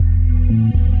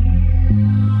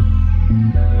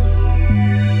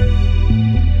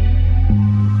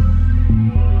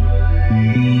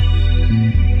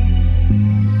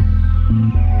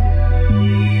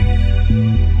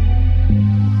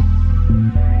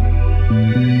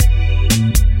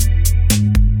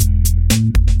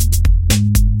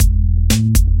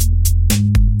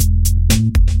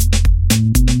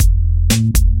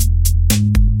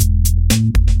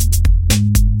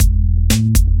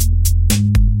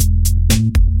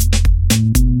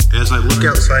As I look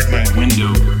outside my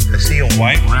window, I see a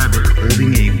white rabbit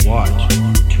holding a watch.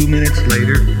 2 minutes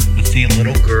later, I see a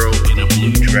little girl in a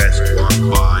blue dress walk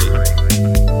by.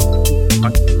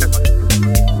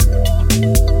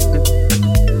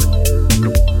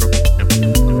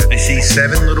 I see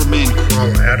 7 little men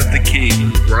crawl out of the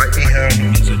cave. Right behind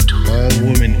them is a tall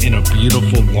woman in a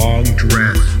beautiful long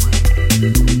dress.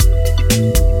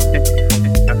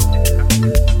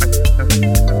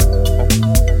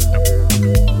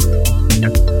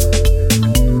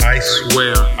 I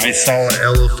swear I saw an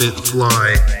elephant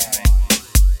fly.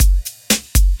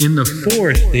 In the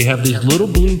forest, they have these little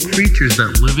blue creatures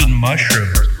that live in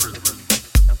mushrooms.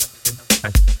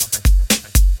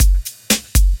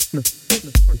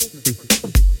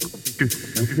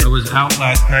 I was out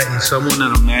last night and someone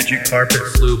on a magic carpet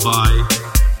flew by.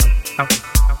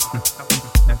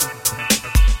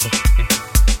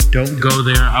 Don't go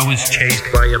there. I was chased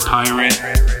by a pirate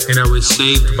and I was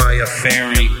saved by a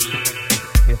fairy.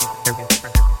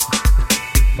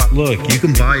 Look, you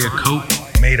can buy a coat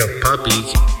made of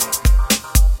puppies.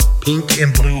 Pink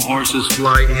and blue horses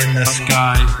fly in the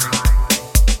sky.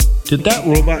 Did that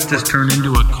robot just turn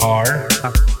into a car?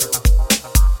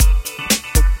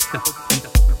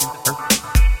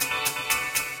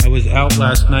 I was out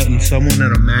last night and someone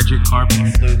on a magic carpet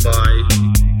flew by.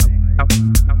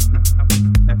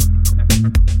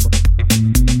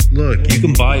 Look, you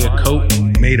can buy a coat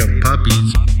made of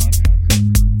puppies.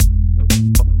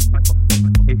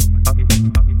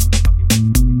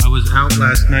 I was out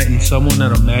last night and someone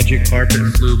on a magic carpet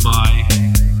flew by.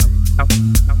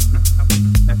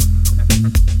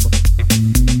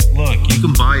 Look, you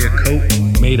can buy a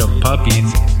coat made of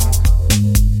puppies.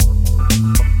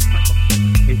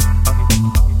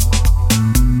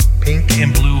 Pink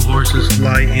and blue horses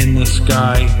fly in the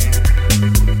sky.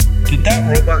 Did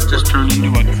that robot just turn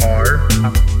into a car?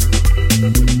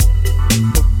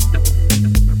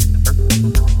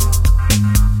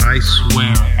 I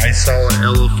swear I saw an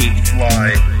elephant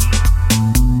fly.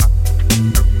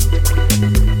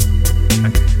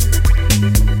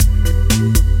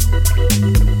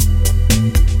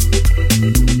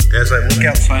 As I look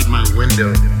outside my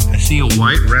window, I see a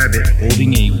white rabbit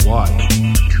holding a watch.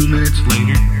 2 minutes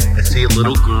later, I see a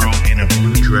little girl in a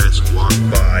blue dress walk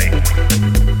by.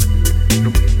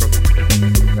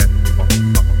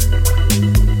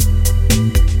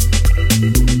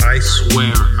 I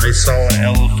swear I saw an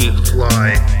elephant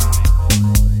fly.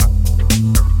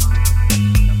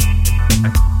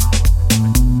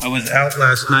 I was out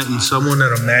last night and someone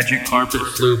on a magic carpet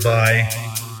flew by.